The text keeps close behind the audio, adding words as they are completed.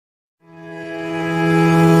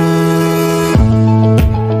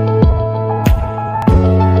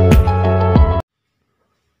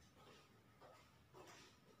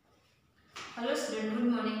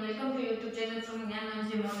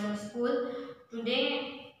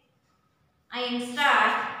Today I am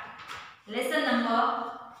start lesson number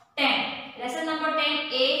 10. Lesson number 10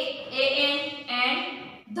 A, an and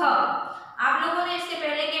the. आप लोगों ने इसके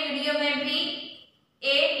पहले के वीडियो में भी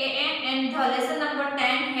A, an and the lesson number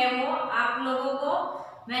 10 है वो आप लोगों को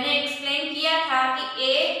मैंने एक्सप्लेन किया था कि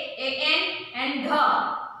A, an and the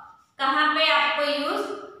कहाँ पे आपको यूज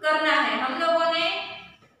करना है। हम लोगों ने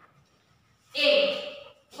A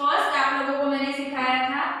फर्स्ट आप लोगों को मैंने सिखाया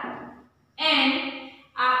था एंड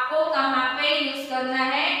आपको कहाँ पे यूज करना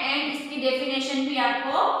है एंड इसकी डेफिनेशन भी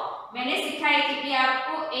आपको मैंने सिखाई थी कि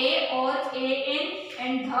आपको ए और ए एन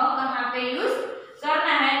एंड ध कहाँ पे यूज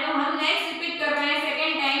करना है। तो हम नेक्स्ट रिपीट कर रहे हैं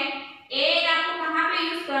सेकेंड टाइम। ए एन आपको कहाँ पे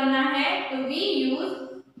यूज करना है तो we use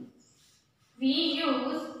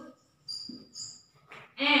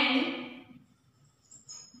and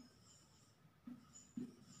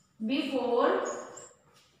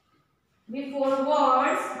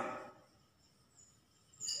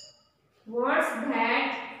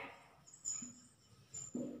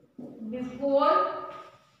before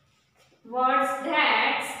words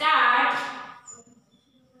that start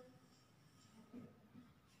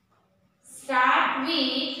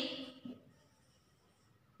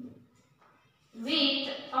with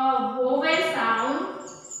a vowel sound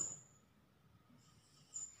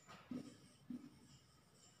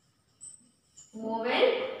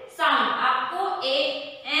आपको ए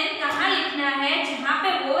एन कहाँ लिखना है जहाँ पे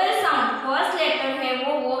वोवेल साउंड फर्स्ट लेटर है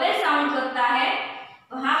वो वोवेल साउंड करता है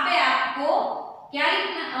वहां पे आपको क्या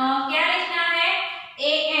लिखना है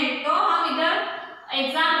ए एन। तो हम इधर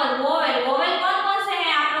एग्जांपल वोवेल कौन कौन से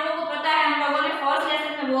हैं आप लोगों को पता है। हम लोगों ने फर्स्ट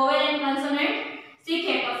लेसन में वोवेल एंड कंसोनेंट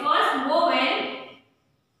सीखे। तो फर्स्ट वोवेल,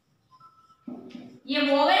 ये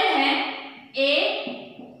वोवेल है ए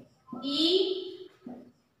ई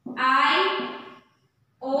आई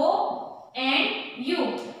ओ एंड यू,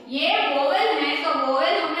 ये वोवेल है। तो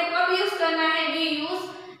वोवेल हमें कब यूज करना है we use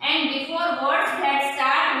and before words that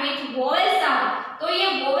start with vowel sound. तो ये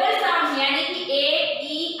वोवेल साउंड यानी कि ए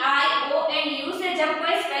ई आई ओ एंड यू से जब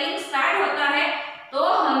कोई स्पेलिंग स्टार्ट होता है तो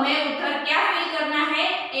हमें उधर क्या फिल करना है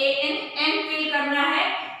ए एन एन फिल करना है।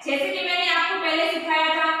 जैसे कि मैंने आपको पहले सिखाया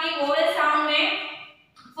था कि वोवेल साउंड में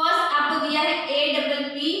फर्स्ट आपको दिया है A double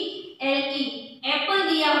P L E, Apple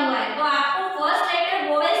दिया हुआ है। तो आपको फर्स्ट लेटर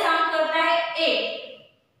वोवेल साउंड करता है ए,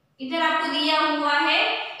 इधर आपको दिया हुआ है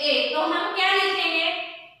ए, तो हम क्या लिखेंगे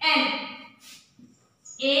N,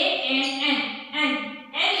 A N N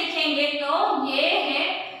N लिखेंगे। तो ये है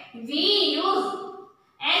we use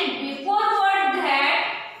and before word that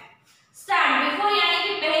start, before यानी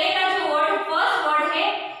कि पहले का जो वर्ड फर्स्ट वर्ड है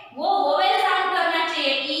वो वोवेल साउंड करना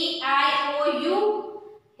चाहिए, ई आई ओ यू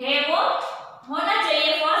है वो होना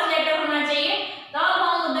चाहिए, फर्स्ट लेटर होना चाहिए, तब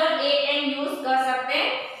हम उधर ए एन यूज कर सकते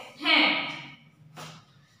हैं।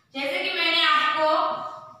 जैसे कि मैंने आपको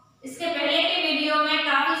इसके पहले के वीडियो में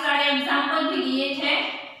काफी सारे एग्जांपल भी दिए थे,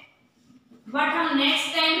 बट हम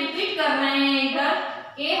नेक्स्ट टाइम रिपीट कर रहे हैं इधर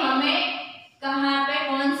कि हमें कहाँ पे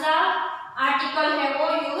कौन सा आर्टिकल है वो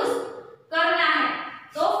यूज करना है।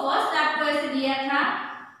 तो फर्स्ट आपको ऐसे दिया था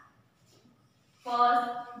फर्स्ट,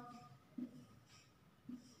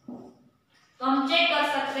 तो हम चेक कर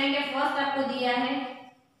सकते हैं कि फर्स्ट आपको दिया है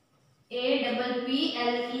A double P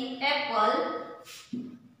L E Apple,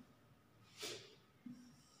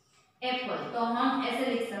 Apple. तो हम ऐसे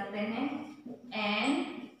लिख सकते हैं N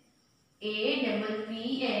A double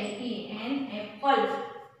P L E an apple.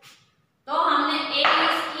 तो हमने ए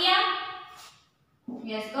यूज किया,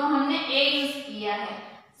 यस, तो हमने ए यूज किया है।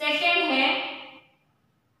 सेकंड है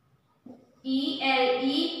E L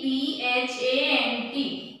E P H A N T,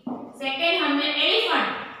 second हमने एलिफेंट,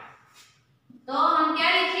 तो हम क्या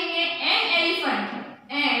लिखेंगे an elephant,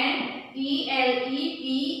 N E L E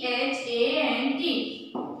P H A N T,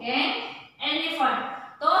 an elephant.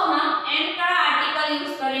 तो हम एन का आर्टिकल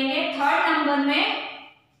यूज करेंगे थर्ड नंबर में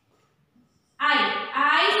आई,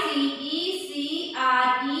 आई सी ई C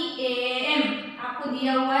R E A M, आपको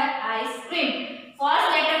दिया हुआ है आइसक्रीम।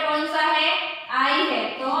 फर्स्ट लेटर कौन सा है आई है,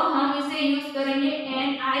 तो हम इसे यूज करेंगे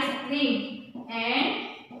an ice cream, an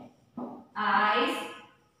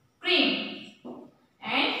ice cream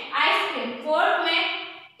and ice cream. Fourth में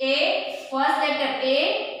ए, फर्स्ट लेटर ए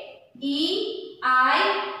ई आई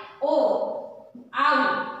ओ, आउल,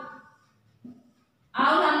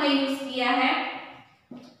 आउल हमने यूज किया है।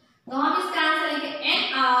 तो हम इसका आंसर लिखे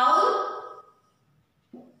एन आउल,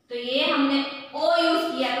 तो ये हमने ओ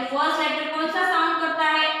यूज किया। तो फर्स्ट लेटर कौन सा साउंड करता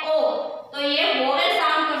है ओ, तो ये वोवेल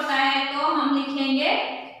साउंड करता है, तो हम लिखेंगे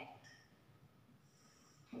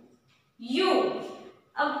यू।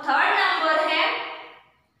 अब थर्ड नंबर है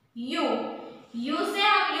यू, यू से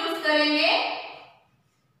हम यूज करेंगे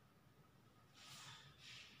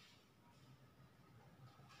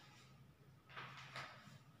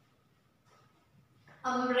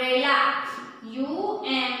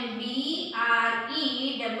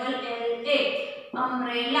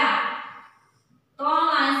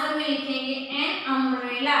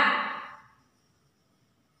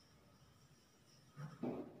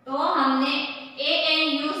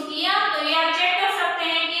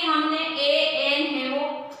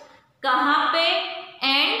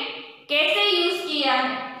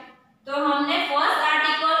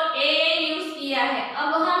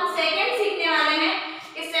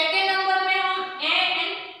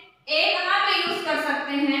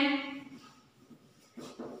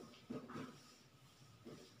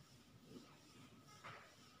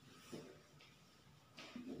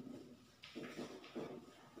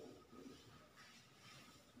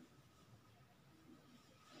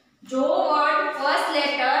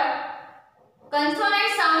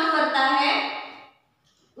कंसोनेंट साउंड करता है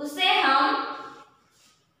उसे हम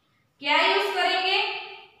क्या यूज करेंगे?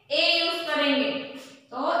 ए यूज करेंगे।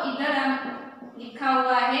 तो इधर हम लिखा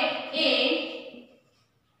हुआ है ए,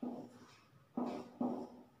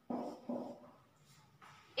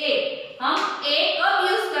 हम ए कब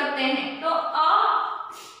यूज करते हैं? तो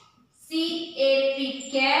CAP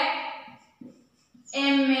cap,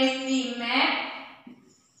 MAP map,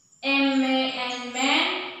 Eng.Med,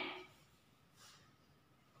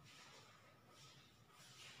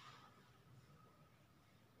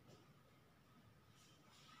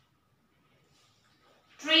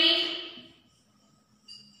 tree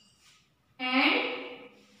and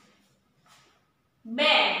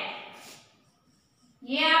bed.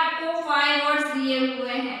 ये आपको 5 वर्ड्स दिए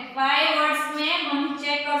हुए हैं। 5 वर्ड्स में हम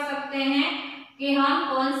चेक कर सकते हैं कि हम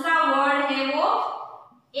कौन सा वर्ड है वो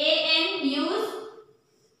AN यूज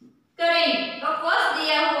करेंगे। तो फर्स्ट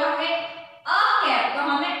दिया हुआ है अ कैप, तो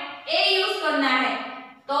हमें ए यूज करना है।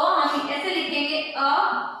 तो हम ऐसे लिखेंगे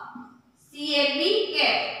CAP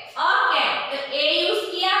कैप, अ कैप। तो ए यूज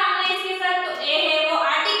किया हमने इसके साथ, तो ए है वो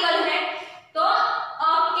आर्टिकल है, तो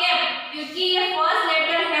अ कैप, क्योंकि ये फर्स्ट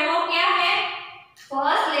लेटर है वो क्या है?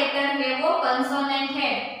 फर्स्ट लेटर है वो कंसोनेंट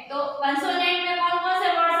है। तो कंसोनेंट में कौन कौन से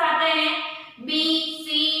वर्ड्स आते हैं? B, C,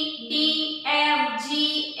 D, F, G,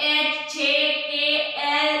 H, K,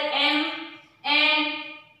 L, M, N,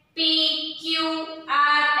 P, Q,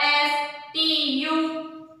 R, S, T, U,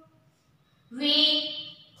 V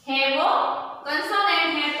है वो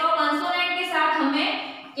कंसोनेंट है। तो कंसोनेंट के साथ हमें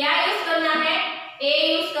क्या यूज करना है? ए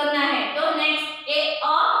यूज करना है। तो नेक्स्ट ए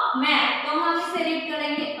अ मैप, तो हम इसे रीड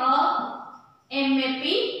करेंगे MAP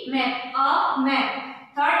map, a map.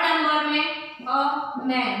 Third number में a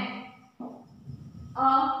man, a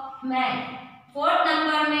man. Fourth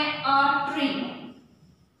number में a tree,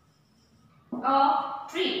 a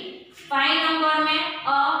tree. 5 number में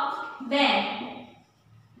अ बैग,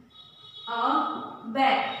 अ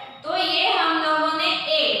बैग। तो ये हम लोगों ने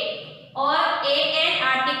ए और AN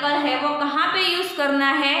आर्टिकल है वो कहाँ पे यूज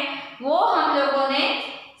करना है वो हम लोगों ने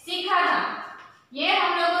सीखा था। ये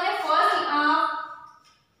हम लोगों ने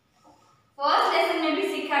फर्स्ट लेसन में भी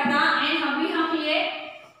सीखा था एंड अभी हम ये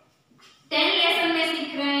 10 लेसन में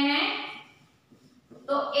सीख रहे हैं।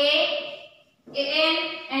 तो AN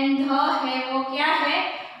एंड ध है वो क्या है?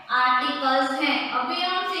 आर्टिकल्स हैं। अभी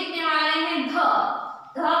हम सीखने वाले हैं ध।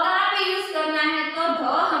 ध कहाँ पे यूज करना है? तो ध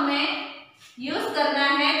हमें यूज करना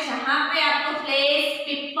है जहां पे आपको प्लेस,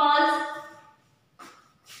 पीपल्स,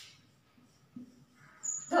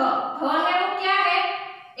 ध है वो क्या है?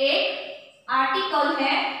 एक आर्टिकल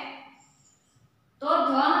है। तो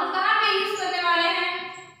ध हम कहाँ पे यूज करने वाले हैं?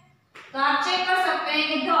 तो आप चेक कर सकते हैं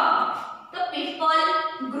कि ध, तो पीपल,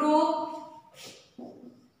 ग्रुप,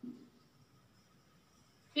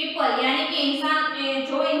 पीपल यानी कि इंसान,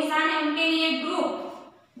 जो इंसान है उनके लिए ग्रुप,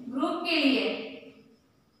 ग्रुप के लिए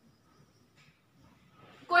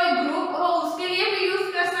कोई ग्रुप हो उसके लिए भी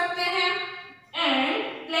यूज कर सकते हैं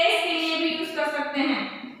एंड प्लेस के लिए भी यूज कर सकते हैं।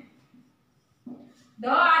 द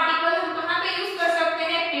आर्टिकल हम कहाँ पे यूज कर सकते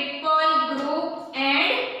हैं? पीपल, ग्रुप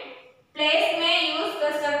एंड प्लेस में यूज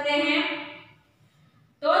कर सकते हैं।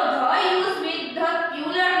 तो the use with the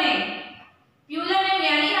plural name, plural name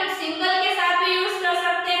यानी हम सिंगल के साथ भी यूज कर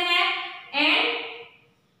सकते हैं एंड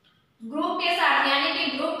ग्रुप के साथ, यानी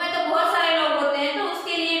कि ग्रुप में तो बहुत सारे लोग होते हैं तो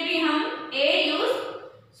उसके लिए भी हम द यूज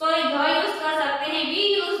कर सकते हैं। We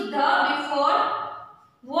use the before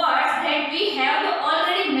words that we have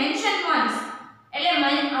already mention once.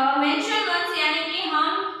 Mention once यानी कि हम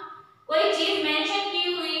कोई चीज मेंशन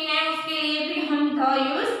की हुई है उसके लिए भी हम द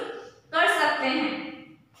यूज कर सकते हैं।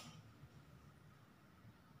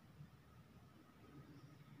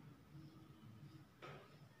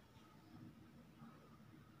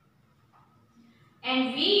 And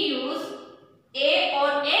we use a or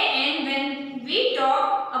an when we talk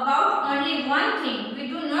about only one thing. We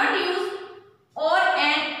do not use or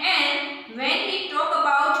an when we talk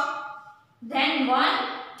about then one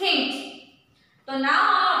things. तो now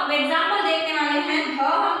हम एग्जांपल देखने वाले हैं। ध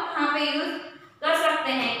हम कहाँ पे यूज कर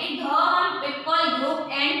सकते हैं? कि ध हम पीपल, ग्रुप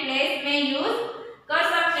एंड प्लेस में यूज कर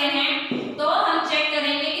सकते हैं। तो हम चेक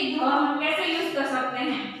करेंगे कि ध हम कैसे यूज कर सकते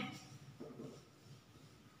हैं।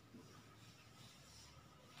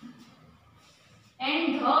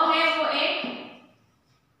 एंड ध है वो एक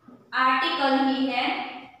आर्टिकल ही है।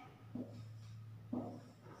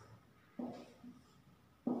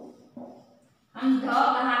 हम ध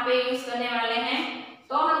कहाँ पे यूज करने वाले हैं?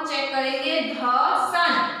 तो हम चेक करेंगे ध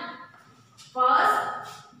सन, फर्स्ट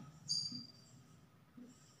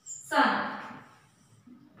सन।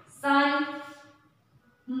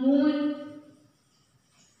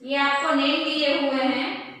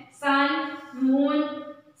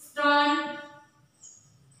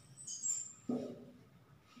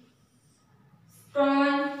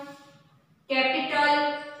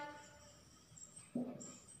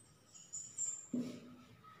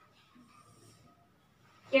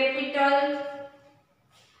 कैपिटल,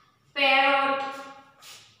 पैरट,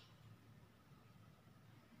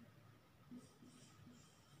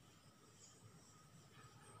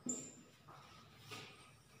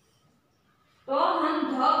 तो हम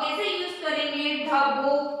ध कैसे यूज करेंगे? ध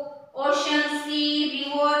बुक, ओशन, सी,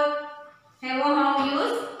 रिवर है वो हम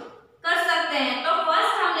यूज कर सकते हैं। तो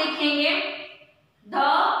फर्स्ट हम लिखेंगे ध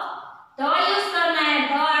यूज करना है,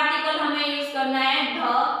 ध आर्टिकल हमें यूज करना है ध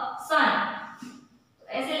सन, तो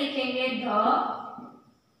ऐसे लिखेंगे ध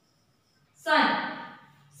सन।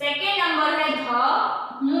 सेकेंड नंबर है ध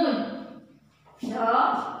मून, ध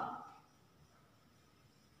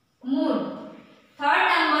मून।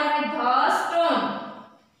 थर्ड नंबर है ध स्टोन,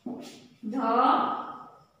 ध,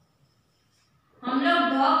 हम लोग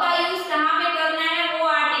ध का यूज कहाँ पे करना है वो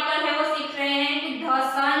आर्टिकल है वो सीख रहे हैं कि ध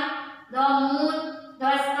सन, ध मून,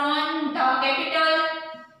 ध स्टोन, ध capital,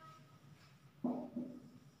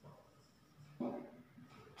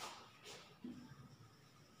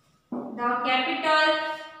 the capital,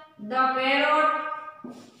 the parrot,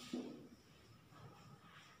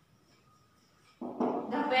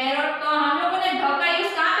 the parrot. तो हम लोगों ने ध का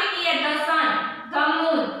यूज कहाँ पे किया? The sun, the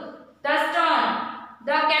moon, the stone,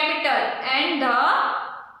 the capital and the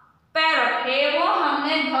parrot है वो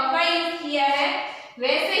हमने ध का यूज किया है।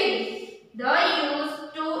 वैसे ही the use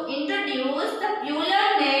to introduce the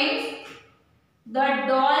plural names, the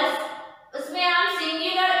dolls, उसमें हम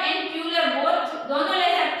सिंगुलर एंड प्लूरल बोथ दोनों ले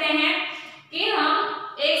सकते हैं कि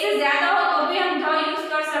हम एक से ज्यादा हो तो भी हम द यूज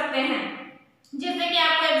कर सकते हैं, जैसे कि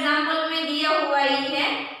आपको एग्जांपल में दिया हुआ ही है,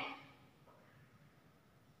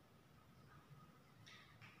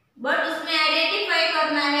 बट उसमें आइडेंटिफाई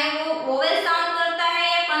करना है वो वोवेल साउंड करता है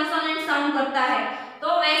या कंसोनेंट साउंड करता है।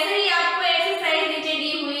 तो वैसे ही आपको एक्सरसाइज नीचे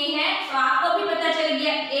दी हुई है, तो आपको भी पता चल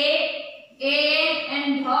गया ए एंड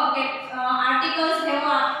ध आर्टिकल्स है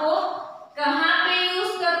वो आपको कहाँ पे यूज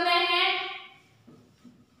करने हैं,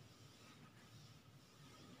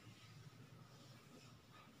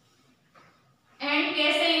 एंड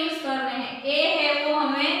कैसे यूज करने हैं। ए है वो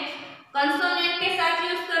हमें कंसोनेंट के साथ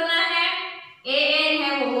यूज करना है, एन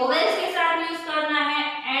है वो वोवेल्स के साथ यूज करना है,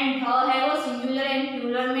 एंड ध है वो सिंगुलर एंड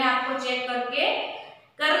प्लूरल में आपको चेक करके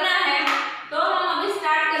करना है। तो हम अभी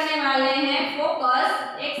स्टार्ट करने वाले हैं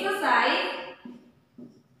फोकस एक्सरसाइज।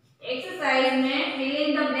 एक्सरसाइज में fill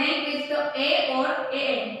in the blank with the ए और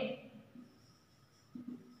N,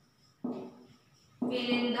 fill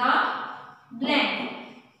in the blank,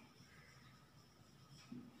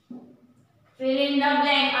 fill in the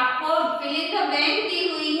blank. आपको फिल इन द ब्लैंक दी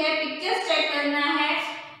हुई है, पिक्चर्स चेक करना है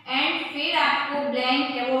एंड फिर आपको ब्लैंक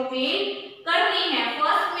है वो फिल करनी है।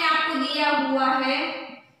 फर्स्ट में आपको दिया हुआ है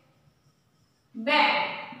बैग,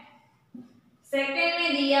 सेकंड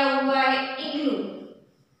में दिया हुआ है इग्लू,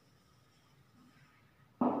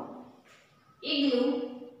 इग्लू,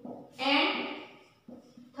 एंड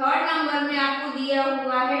थर्ड नंबर में आपको दिया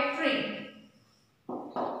हुआ है ट्री,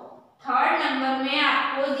 थर्ड नंबर में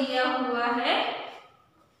आपको दिया हुआ है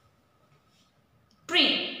ट्री।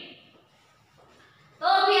 तो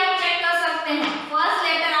अभी आप चेक कर सकते हैं फर्स्ट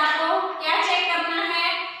लेटर आपको क्या चेक करना है,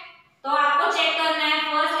 तो आपको चेक करना है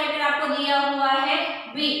फर्स्ट लेटर आपको दिया हुआ है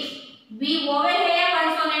बी। बी वोवेल है या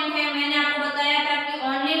कंसोनेंट है? मैंने आपको बताया था कि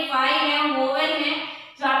ओनली 5 है वोवेल है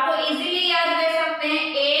जो आपको इजीली याद रह सकते हैं,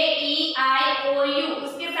 ए ई आई ओ यू।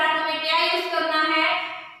 उसके साथ हमें क्या यूज करना है?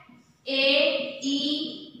 ए ई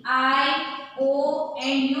आई ओ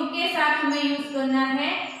एंड यू के साथ हमें यूज करना है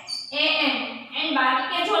ए एन, एंड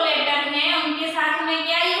बाकी के जो लेटर हैं उनके साथ हमें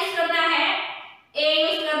क्या यूज करना है? ए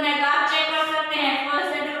यूज करना है। तो आप चेक कर सकते हैं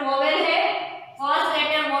फर्स्ट लेटर वोवेल है, फर्स्ट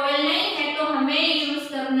लेटर वोवेल नहीं है तो हमें यूज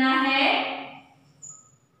करना है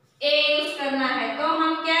ए यूज करना है। तो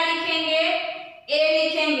हम क्या लिखेंगे? ए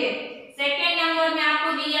लिखेंगे। सेकेंड नंबर में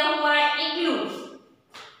आपको दिया हुआ है इग्लू,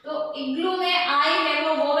 तो इग्लू में आई है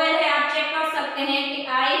वो वोवेल है, आप चेक कर सकते हैं कि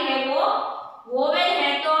आई है वो वोवेल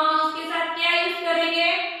है, तो हम उसके साथ क्या यूज करेंगे?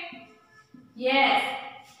 यस,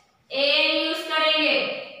 ए यूज करेंगे।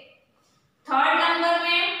 थर्ड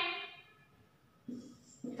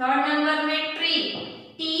नंबर में ट्री,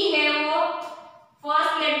 टी है वो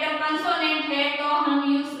फर्स्ट लेटर कंसोनेंट है तो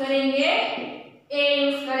हम यूज करेंगे ए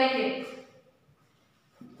यूज करेंगे।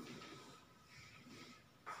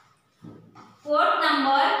 फोर्थ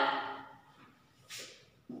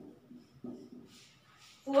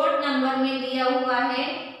नंबर में दिया हुआ है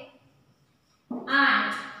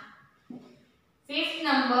आंट। फिफ्थ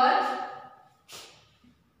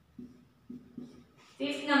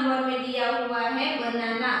नंबर में दिया हुआ है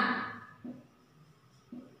बनाना।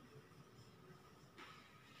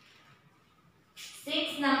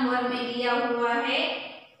 सिक्स नंबर में दिया हुआ है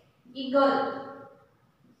ईगल।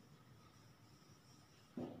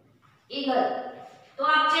 ईगल। तो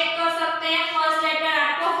आप चेक कर सकते हैं फर्स्ट लेटर,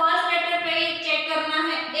 आपको फर्स्ट लेटर पे ही चेक करना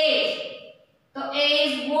है ए, तो ए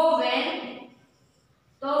इज वोवेल,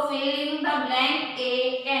 तो fill in the blank A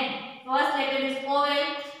N, first letter is vowel,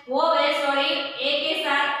 vowel sorry, ए के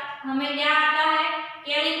साथ हमें क्या आता है,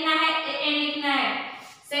 क्या लिखना है, ए एन लिखना है।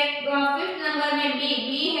 फिफ्थ नंबर में बी,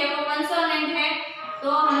 बी है वो कंसोनेंट है,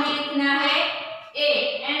 तो हमें लिखना है ए,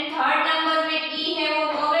 एंड थर्ड नंबर में ई है वो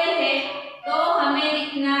वोवेल है, तो हमें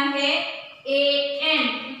लिखना है ए एन,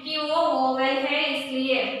 क्योंकि वो वोवेल है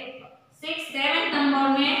इसलिए।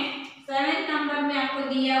 सेवेंथ नंबर में आपको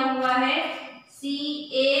दिया हुआ है सी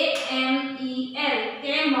A M E L,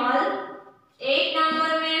 camel. 8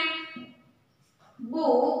 number में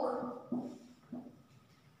बुक,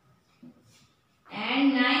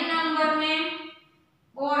 एंड 9 नंबर में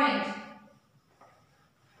ऑरेंज।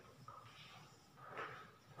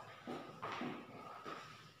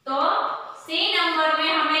 तो सी नंबर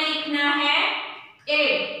में हमें लिखना है ए,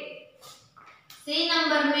 सी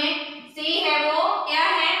नंबर में सी है वो क्या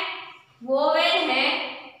है, वोवेल है,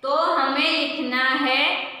 तो हमें लिखना है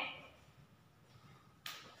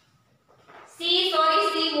सी, सॉरी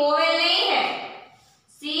सी वोवेल नहीं है,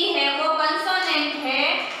 सी है वो कंसोनेंट है,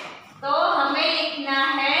 तो हमें लिखना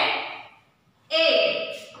है ए,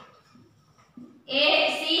 ए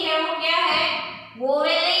सी है वो क्या है,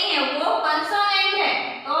 वोवेल नहीं है, वो कंसोनेंट है,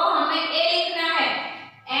 तो हमें ए लिखना है।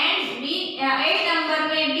 एंड बी, 8 नंबर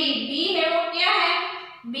में बी, बी है वो क्या है,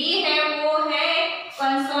 बी है वो है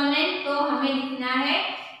कंसोनेंट, तो हमें लिखना है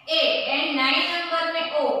ए। एंड 9 नंबर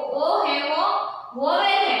में ओ, ओ है वो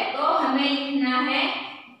वोवेल है, तो हमें लिखना है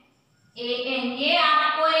ए एन। ये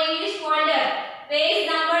आपको English folder page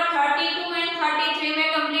number 32 and 33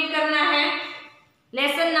 में कंप्लीट करना है,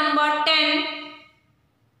 लेसन नंबर 10।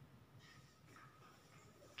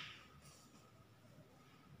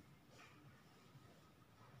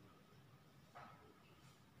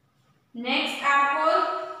 नेक्स्ट आपको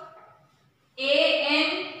ए एन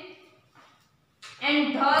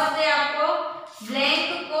एंड ध से आपको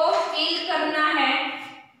ब्लैंक को फिल करना है,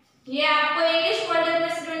 ये आपको इंग्लिश फोल्डर में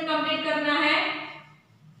स्टूडेंट कंप्लीट करना है।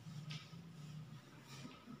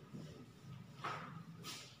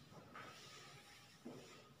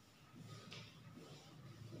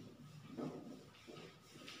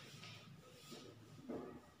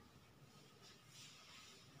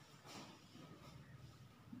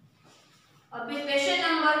 अभी question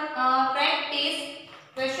number practice,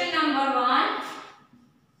 question number 1,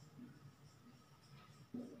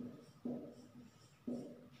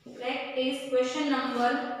 practice question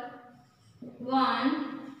number 1,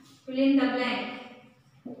 fill in the blank।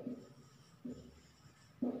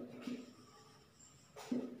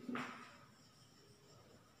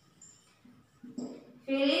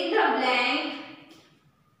 fill in the blank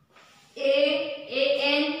A, A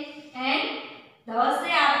N and ध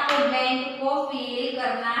से आपको ब्लैंक को फिल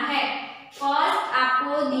करना है। फर्स्ट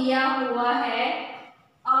आपको दिया हुआ है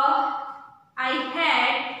I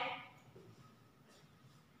had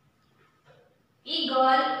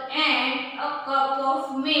eagle and a cup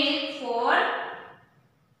of milk for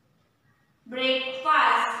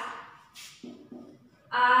breakfast.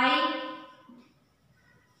 I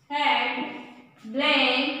had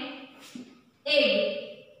blank egg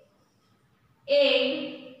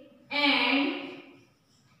and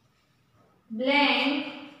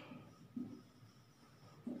blank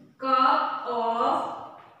cup of milk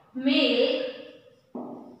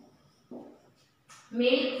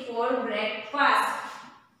for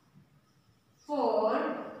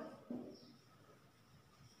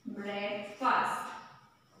breakfast.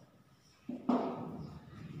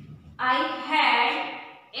 I had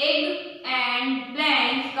egg and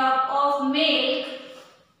blank cup of milk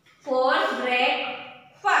for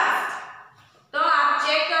breakfast. तो आप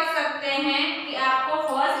check कर सकते हैं कि आपको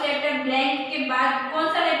first letter blank के बाद कौन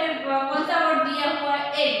सा वर्ड दिया हुआ है,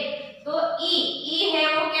 एग। तो ई है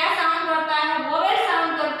वो क्या साउंड करता है, वोवेल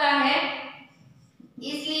साउंड करता है,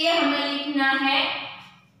 इसलिए हमें लिखना है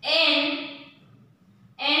एन।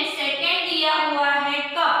 एंड सेकेंड दिया हुआ है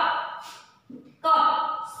कप,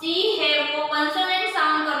 सी है वो कंसोनेंट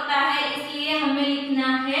साउंड करता है, इसलिए हमें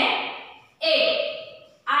लिखना है ए।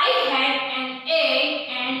 I had an egg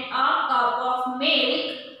and a cup of milk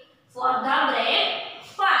for the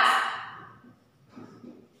breakfast.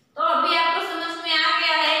 तो अभी आपको समझ में आ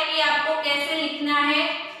गया है कि आपको कैसे लिखना है,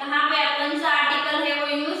 कहाँ पे कौन सा आर्टिकल है वो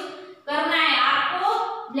यूज करना है। आपको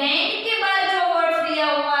ब्लैंक के बाद जो वर्ड्स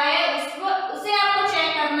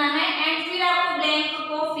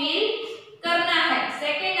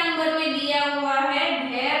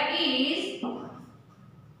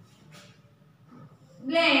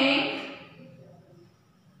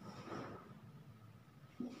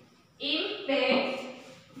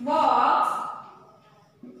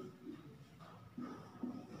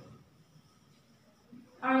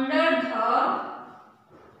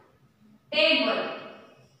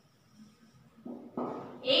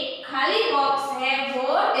खाली बॉक्स है वो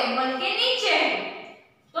टेबल के नीचे है।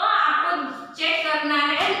 तो आपको चेक करना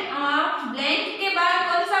है ब्लैंक के बाद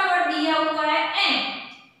कौन सा वर्ड दिया हुआ है, एन,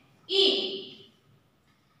 ई,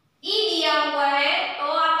 ई दिया हुआ है। तो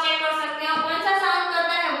आप चेक कर सकते हो कौन सा साउंड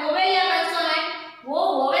करता है, वोवेल या कंसोनेंट। वो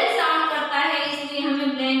वोवेल साउंड करता है, इसलिए हमें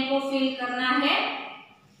ब्लैंक को फिल करना है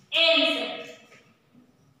एन से।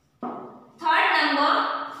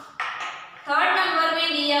 थर्ड नंबर में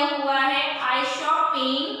दिया हुआ है आई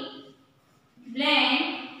shopping blank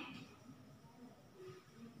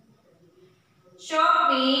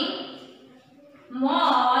shopping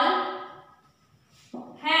mall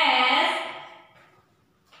has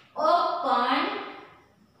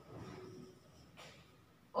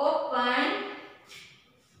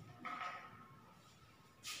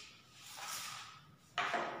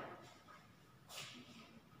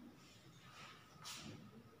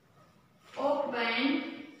opened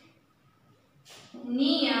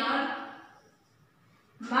near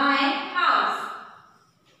my house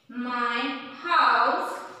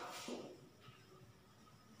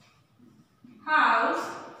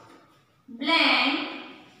blank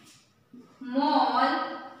mall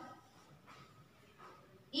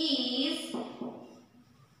is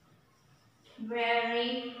very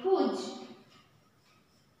huge।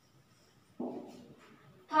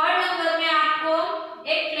 Third number में आपको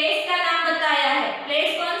एक प्लेस का नाम बताया है। प्लेस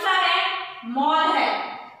कौन सा है, मॉल है।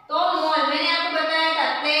 तो मॉल मैंने आपको बताया था,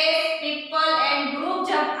 प्लेस, पीपल एंड ग्रुप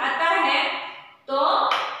जब आता है तो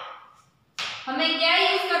हमें क्या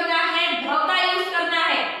यूज करना है, ध का यूज करना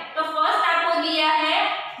है। तो फर्स्ट आपको दिया है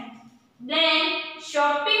blank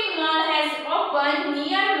shopping mall has open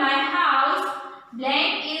near my house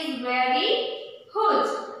blank is very whose.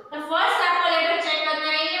 तो फर्स्ट आपको लेटर चेक करना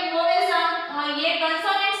है, ये वोवेल साउंड, ये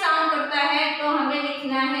कंसोनेंट साउंड करता है। तो हमें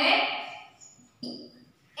लिखना है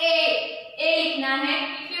ए लिखना है,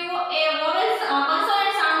 क्योंकि वो ए वोवेल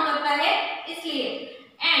कंसोनेंट साउंड करता है इसलिए।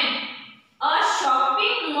 And a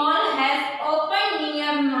shopping mall has open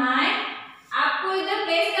near my, आपको इधर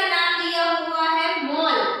प्लेस का नाम दिया हुआ है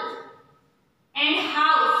mall, and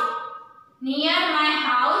house near my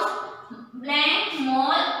house blank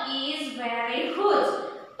mall is very whose.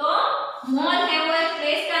 तो मॉल है वो एक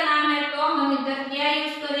प्लेस का नाम है, तो हम इधर क्या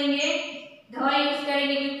यूज करेंगे, ध यूज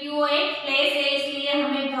करेंगे, क्योंकि वो एक प्लेस है इसलिए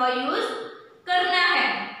हमें ध यूज करना है।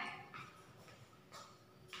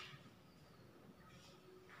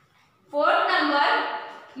 फोर्थ नंबर,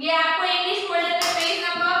 ये आपको इंग्लिश फोल्डर में पेज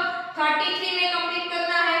नंबर 33 में कंप्लीट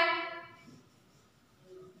करना है।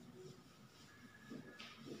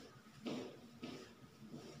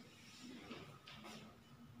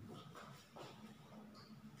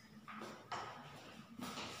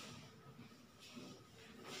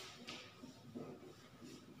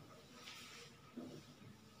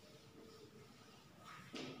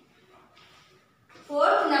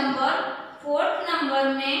 फोर्थ नंबर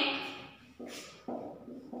में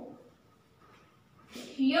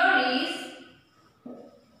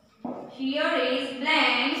here is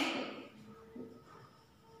blank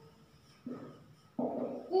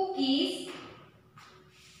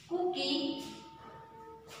cookie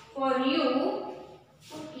for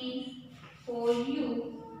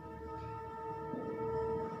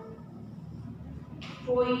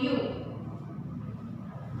you,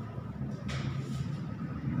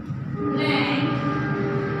 blank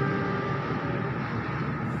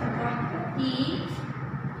the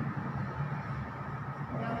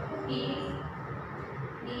cookie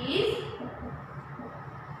is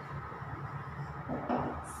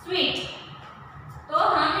sweet। तो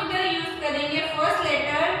हम इधर यूज करेंगे first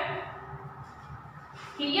letter,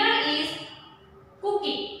 here is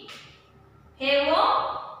cookie है वो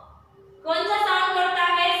कौन सा साउंड करता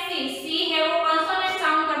है, सी है वो कंसोनेंट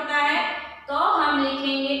साउंड करता है। तो हम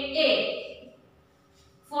लिखेंगे A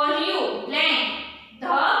for you blank the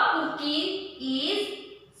cookie is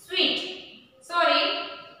sweet, sorry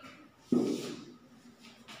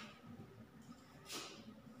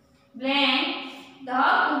blank the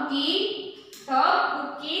cookies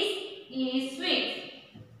is sweet।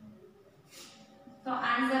 तो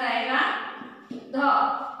आंसर आएगा the.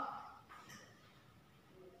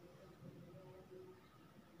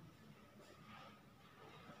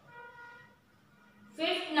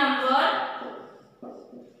 Fifth number,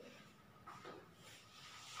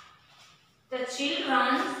 the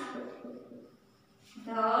children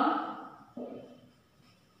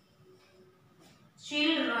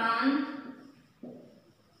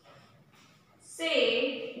say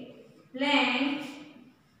blank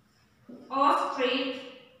ostrich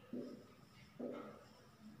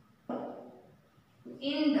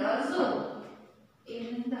in the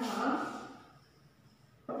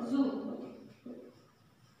zoo,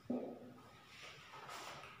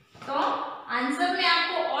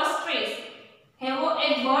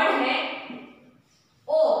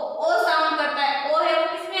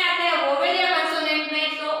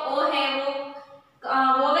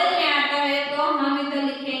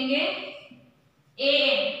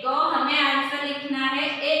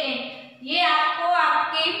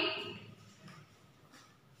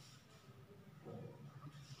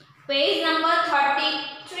 page number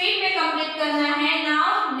 33 पे कंप्लीट करना है।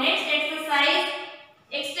 नाउ नेक्स्ट एक्सरसाइज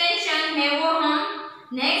एक्सटेंशन है वो हम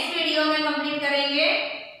next video में complete करेंगे।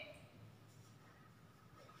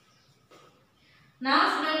 Now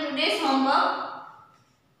student today's homework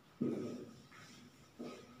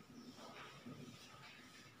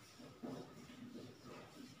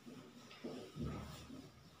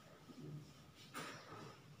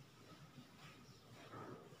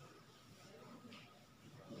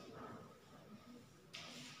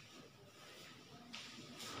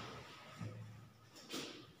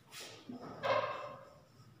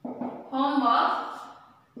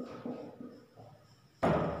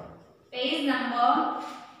page number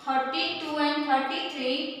 32 and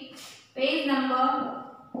 33 page number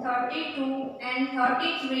 32 and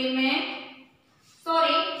 33 में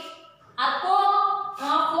sorry आपको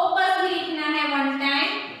फोकस भी लिखना है वन टाइम।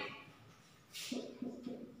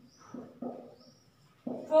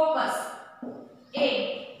 फोकस ए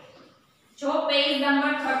जो पेज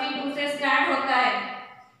नंबर 32 से स्टार्ट होता है,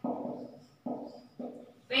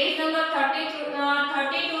 पेज नंबर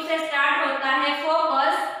 32 से स्टार्ट होता है।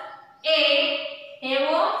 फोकस ए है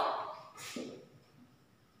वो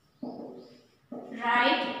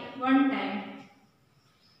right one time.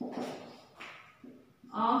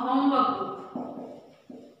 Homework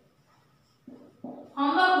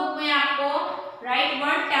book में आपको right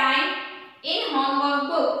one time in homework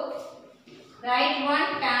book, right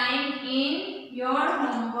one time in your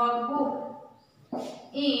homework book,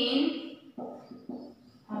 in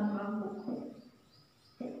homework book.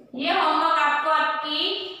 ये होमवर्क आपको आपकी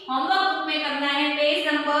होमवर्क बुक में करना है। Page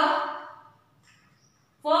number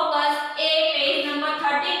focus A page number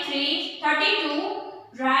 32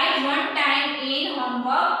 right one time in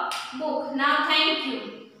homework book. Now thank you.